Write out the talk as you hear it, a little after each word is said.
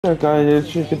Hey guys, it's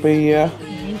just to be here.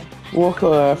 Walk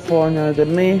for another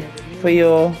me,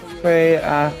 Theo, Frey,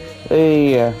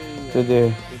 Lillia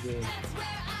today.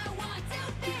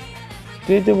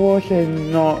 Did the water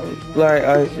not like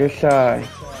I decide?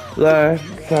 Last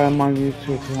time on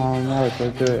YouTube channel, now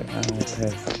to do it.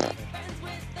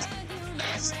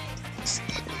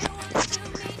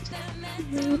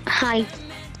 Okay. Hi.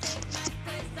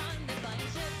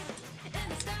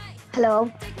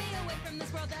 Hello.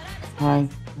 Hi.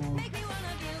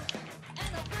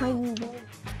 Hi.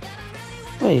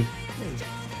 Hey.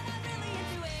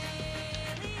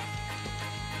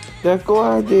 The go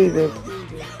idea the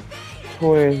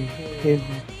toy people.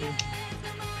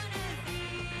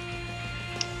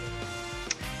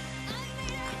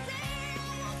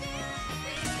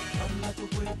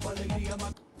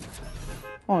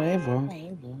 Oh, Eva.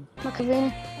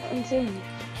 Macarena and Zoom.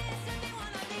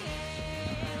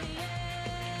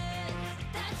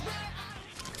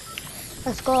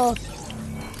 Let's go.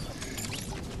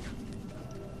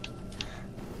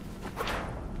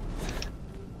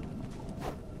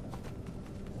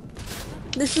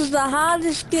 This is the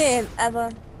hardest game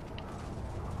ever.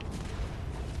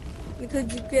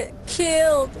 Because you get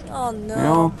killed. Oh no.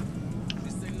 No.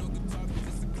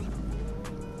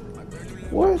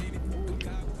 What?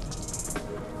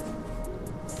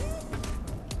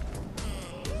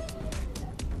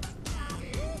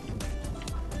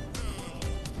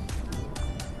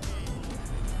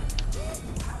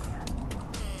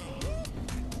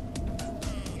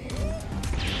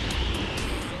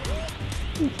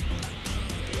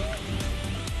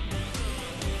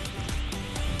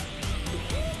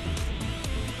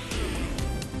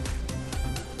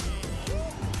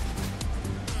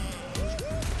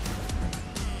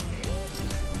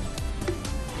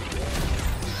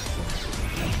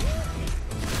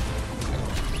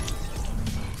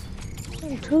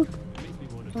 Two.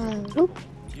 Oop.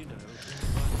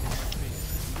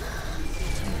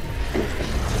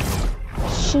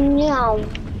 Meow.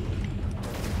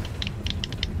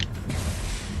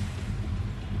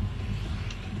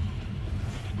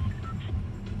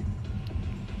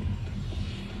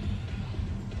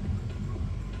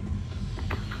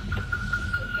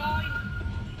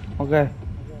 Okay.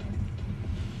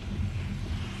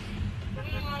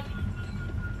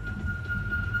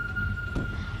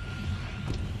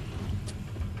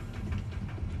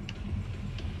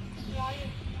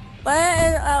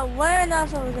 Where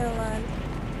else are we gonna land?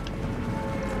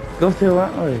 Go through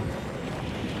that way.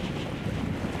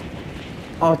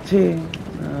 Oh, team.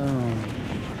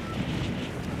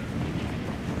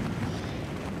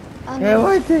 Oh. Yeah,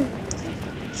 wait there.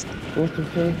 Go to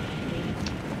see.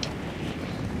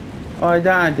 Oh,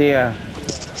 that idea.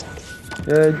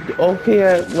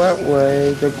 Okay, what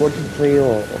way? The go to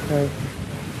Theo, okay?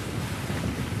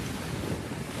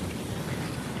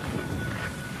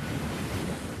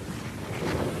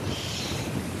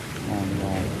 Oh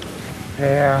no.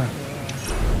 Yeah.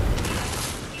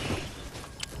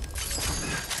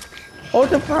 Oh,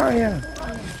 the fire!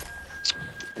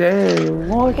 There,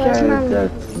 what is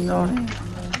that? No.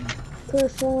 Put a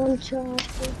phone charger.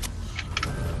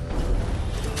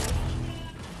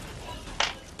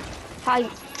 Hi.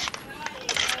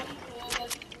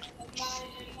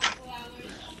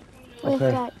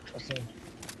 Okay. Right.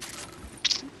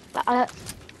 I,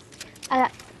 I,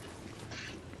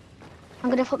 I'm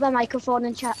gonna put my microphone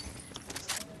in chat.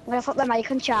 I'm gonna put my mic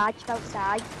on charge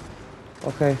outside.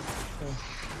 Okay.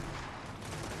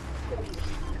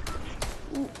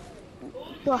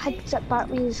 Your headset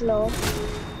battery is low.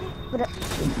 But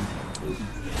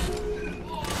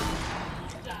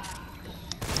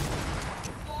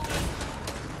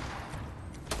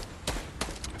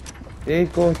There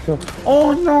goes to.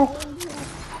 Oh no!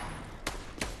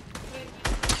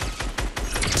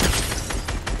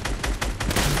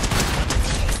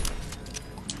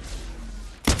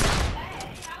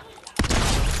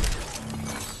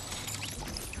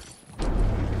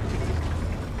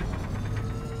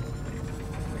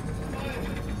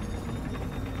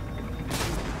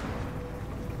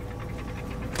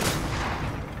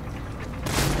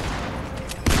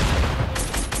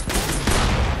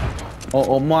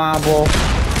 Oh, marble.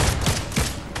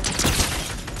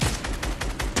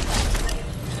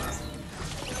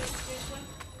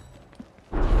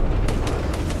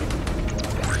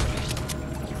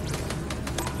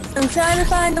 I'm trying to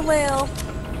find the whale.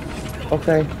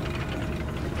 Okay.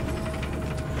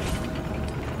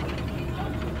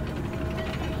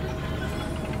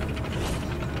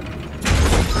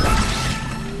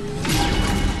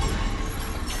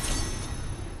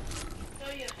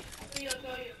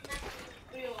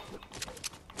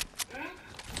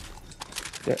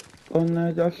 Yeah.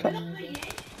 kunne da sagt.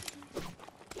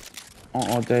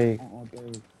 Det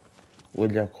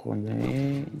vil jeg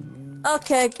kunne.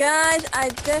 Okay, guys, I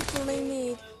definitely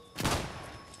need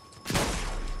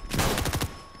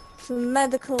some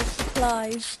medical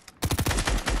supplies.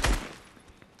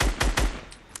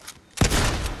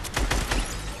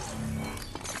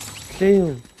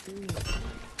 Theo.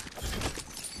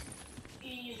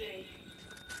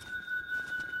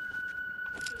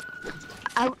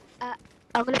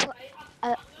 I'm gonna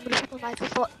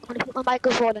put my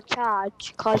microphone on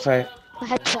charge because Okay. my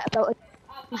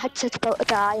headset's about to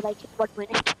die like in 1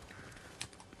 minute.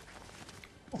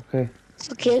 Okay.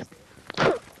 Okay.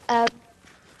 I'm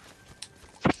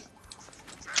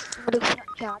gonna put it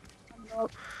on charge.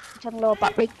 It's on low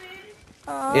battery.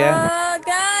 Yeah.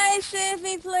 Guys, save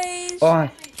me, please. Oh,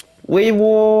 wee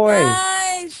boy.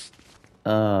 Guys,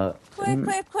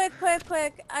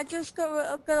 quick. I just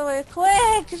got away.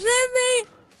 Quick, save me.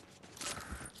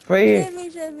 Free.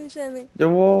 Save me. The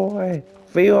boy.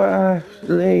 Feel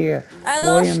Lillia. I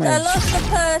lost the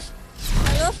person. I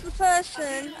lost the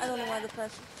person. I don't know why the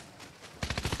person.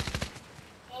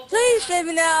 Please save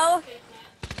me now.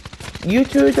 You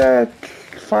two the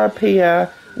 5 here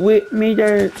with me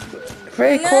the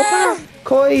free No. copper.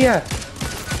 Koya.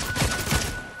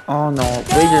 Oh no.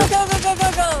 Go.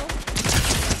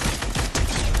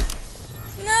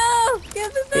 No,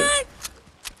 give it back.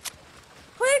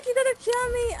 Quick, you gotta kill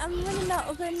me. I'm running out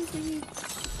of energy.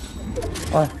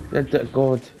 Oh, that's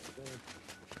good.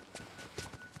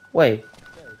 Wait.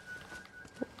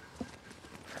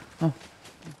 Oh.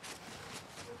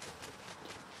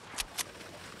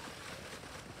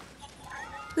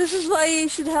 This is why you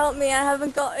should help me. I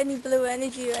haven't got any blue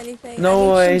energy or anything.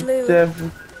 No I way. need some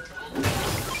blue.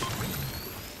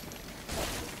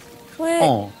 Quick.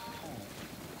 Oh.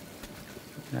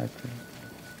 Okay.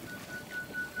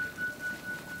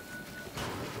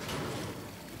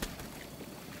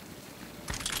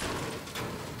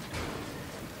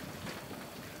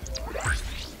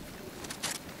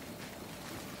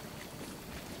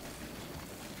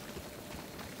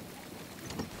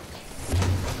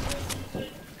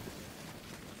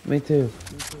 Me too.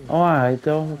 Oh, I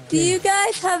don't. Do you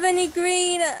guys have any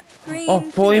green? Oh,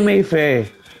 boy, me fair.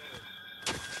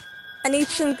 I need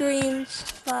some greens.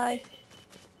 Bye.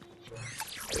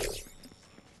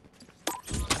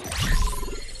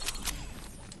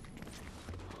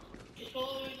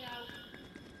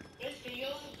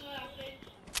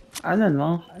 I don't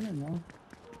know.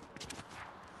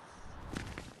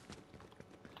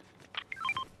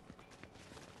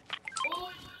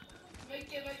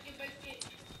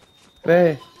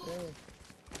 Fair.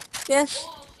 Yes.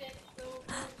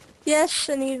 Yes,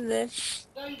 I need this.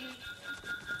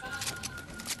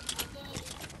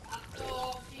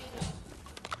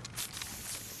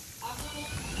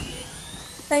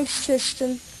 Thanks,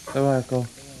 Tristan. You're welcome.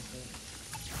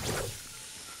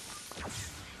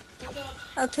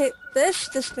 I'll take this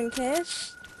just in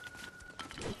case.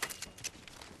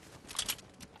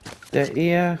 The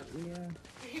ear.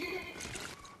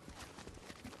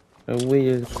 The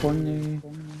weird corner.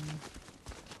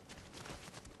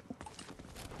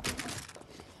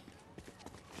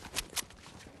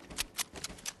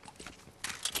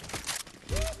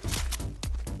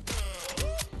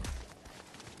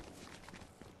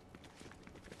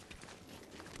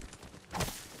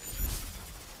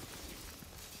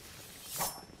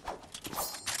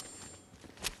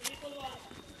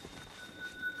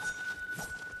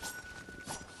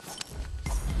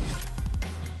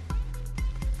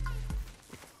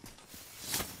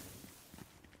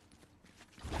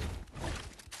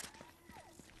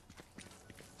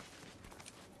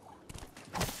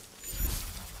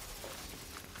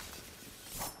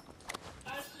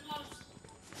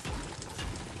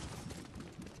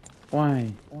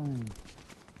 Why?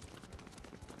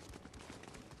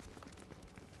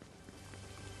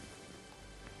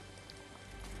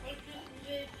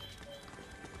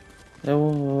 No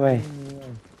way.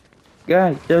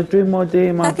 Guys, there's 3 more days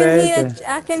in my birthday.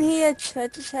 I can hear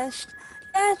treasure chest.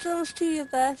 Yeah, it's almost to your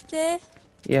birthday.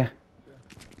 Yeah.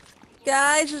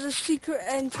 Guys, there's a secret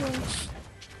entrance.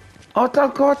 Oh, the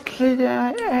God, see the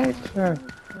extra.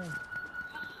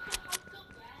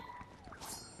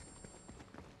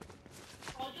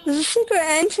 There's a secret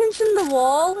entrance in the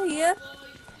wall here.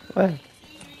 Wait.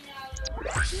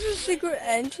 This is a secret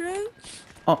entrance.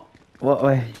 Oh, what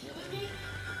way?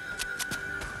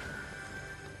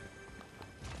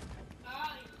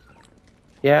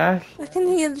 Yes? I can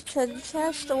hear the treasure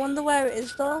chest. I wonder where it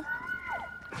is though.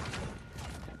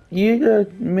 You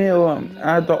just middle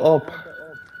add the up.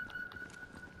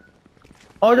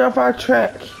 Oh, the 5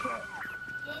 tracks.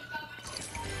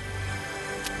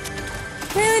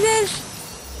 Here it is!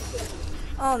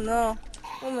 Oh no.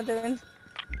 What am I doing?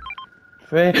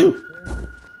 Faye.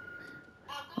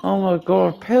 Oh my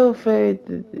god, pale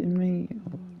fade me.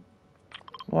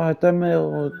 Why, damn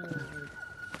it.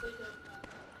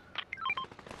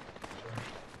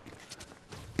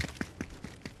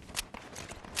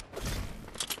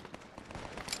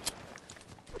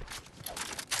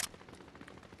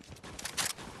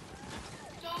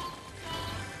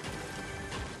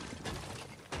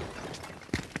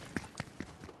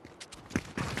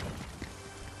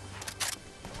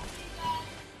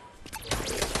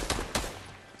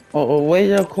 Oh,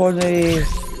 wait a corner.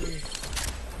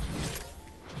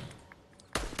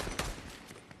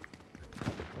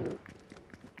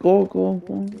 Go.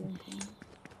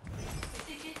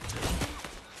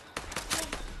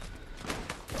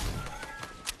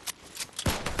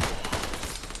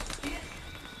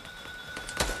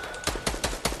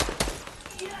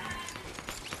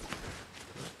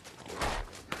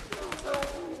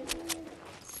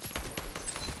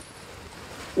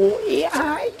 Oh,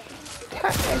 yeah.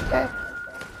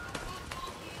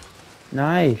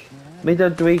 Nice. Made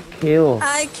a 3 kill.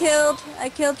 I killed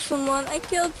someone.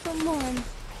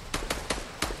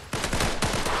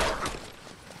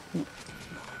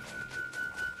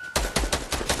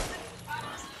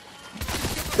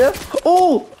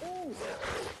 Oh!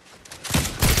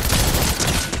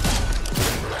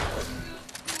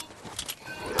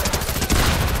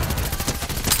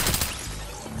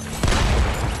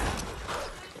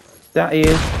 That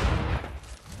is.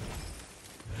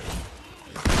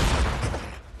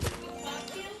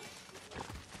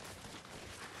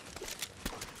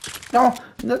 No,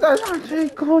 that's actually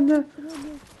gonna.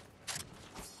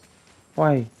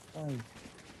 Why?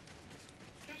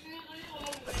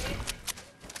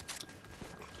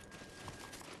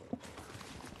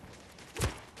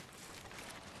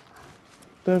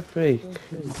 Perfect.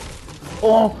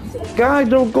 Oh, guys,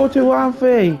 don't go to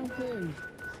Alfie.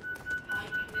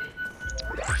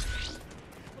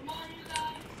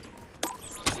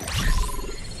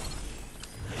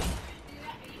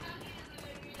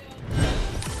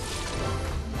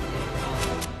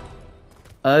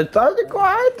 Doesn't go.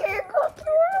 I can't go to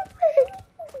Alfie.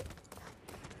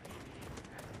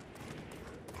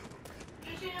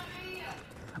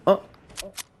 Oh,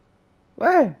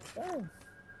 where?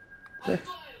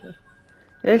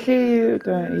 Let's see you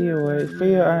that you way.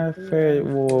 Feel I feel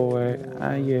war way.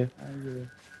 Are you?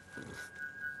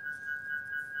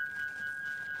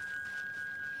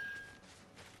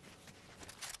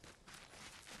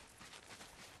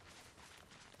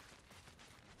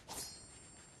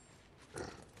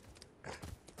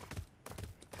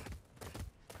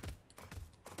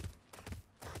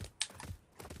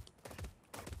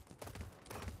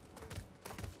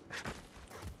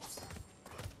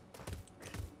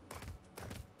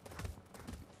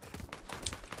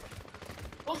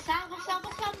 What's that?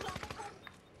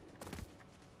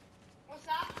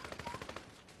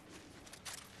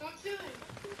 Don't do it.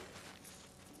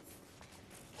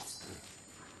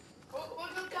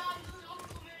 What the guys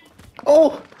are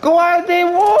Oh, go out there,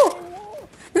 war!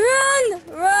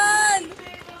 Run!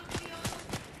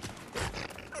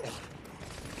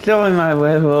 Sorry, my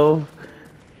werewolf.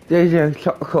 There's a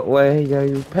shortcut way.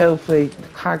 There's perfect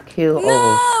hard kill. No!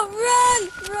 Run!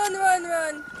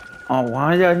 Oh,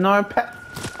 why there's no pet?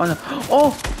 Oh, no.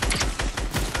 Oh!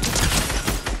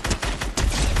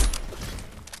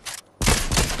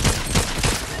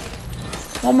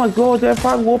 Oh my god, there's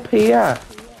 5 up here.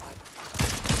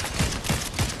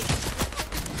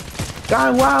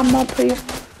 Guy, why I'm up here?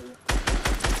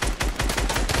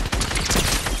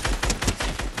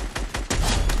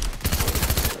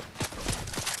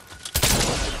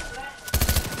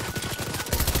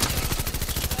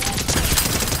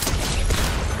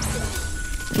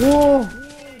 Whoa!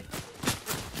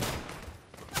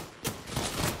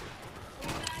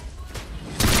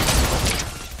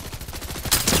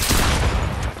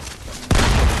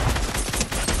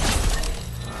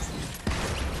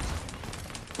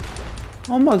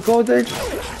 Oh my god, there's...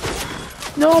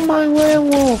 No, my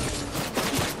werewolf!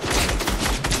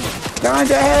 Guys,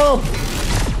 help!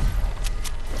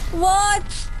 What?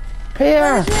 Here!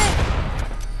 Where is it?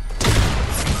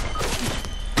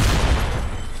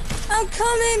 I'm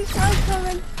coming.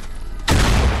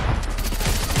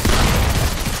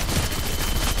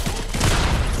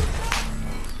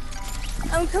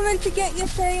 I'm coming to get your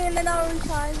thing and then I'll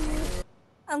revive you.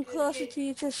 I'm closer to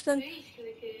you, Tristan.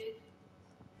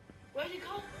 Where'd you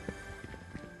go?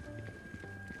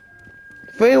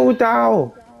 Feel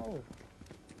down!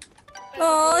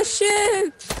 Oh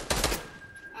shoot!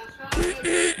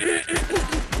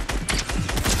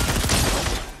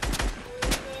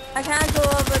 I can't go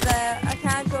over there. I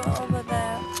can't go over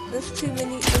there. There's too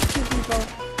people.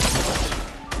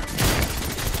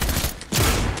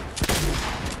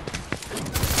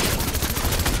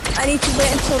 I need to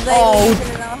wait until they leave and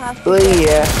then I'll have to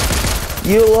Lillia,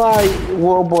 you like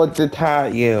robots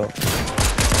attack you.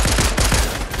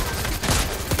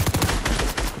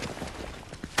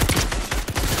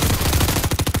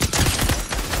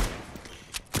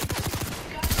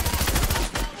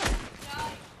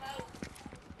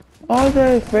 Oh,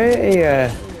 there's here.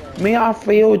 Me and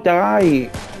Theo died.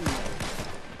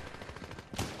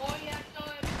 Oh yeah,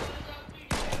 sorry, because I'm doing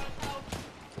it myself.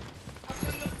 I've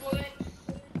got enough bullets.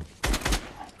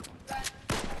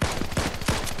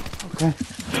 Okay.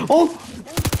 Oh!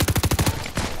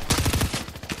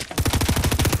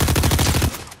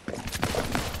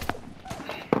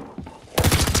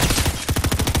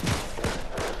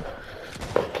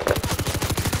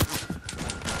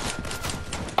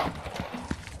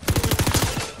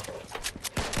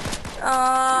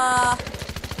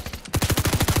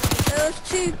 There was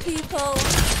two people.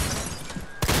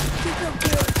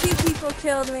 Two people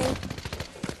killed me.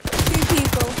 Two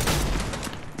people.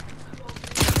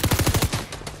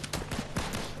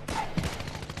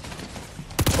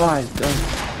 Fine, done.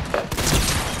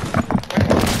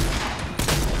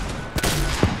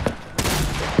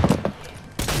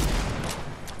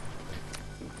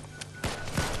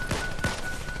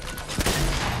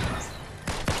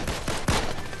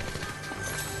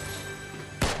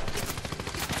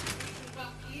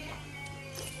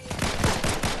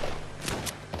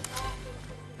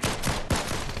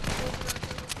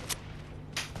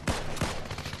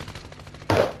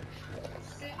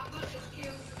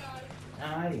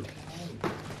 Aye.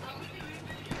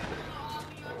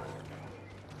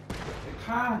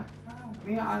 Can't.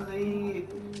 Me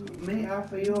and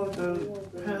Theo the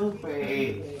pill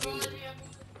face.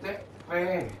 That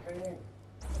face.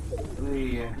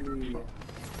 Lillia.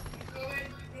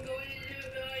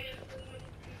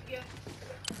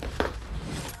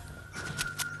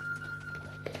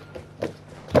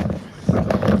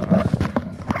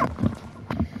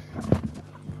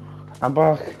 I'm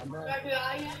back.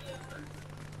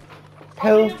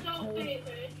 Pill.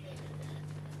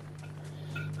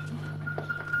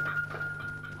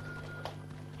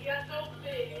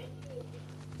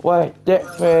 Wait, that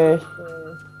face.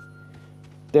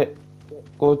 That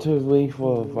go to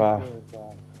lethal fast.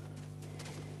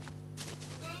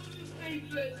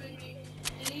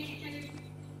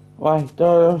 Right,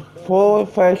 the four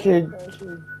facing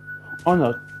on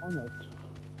it.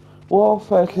 Wall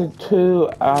facing two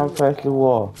and facing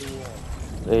wall.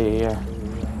 The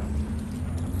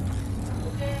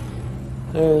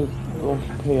was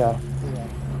here.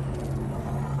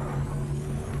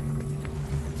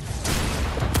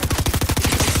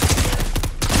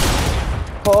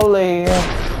 Holy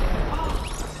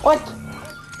what?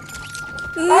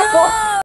 No!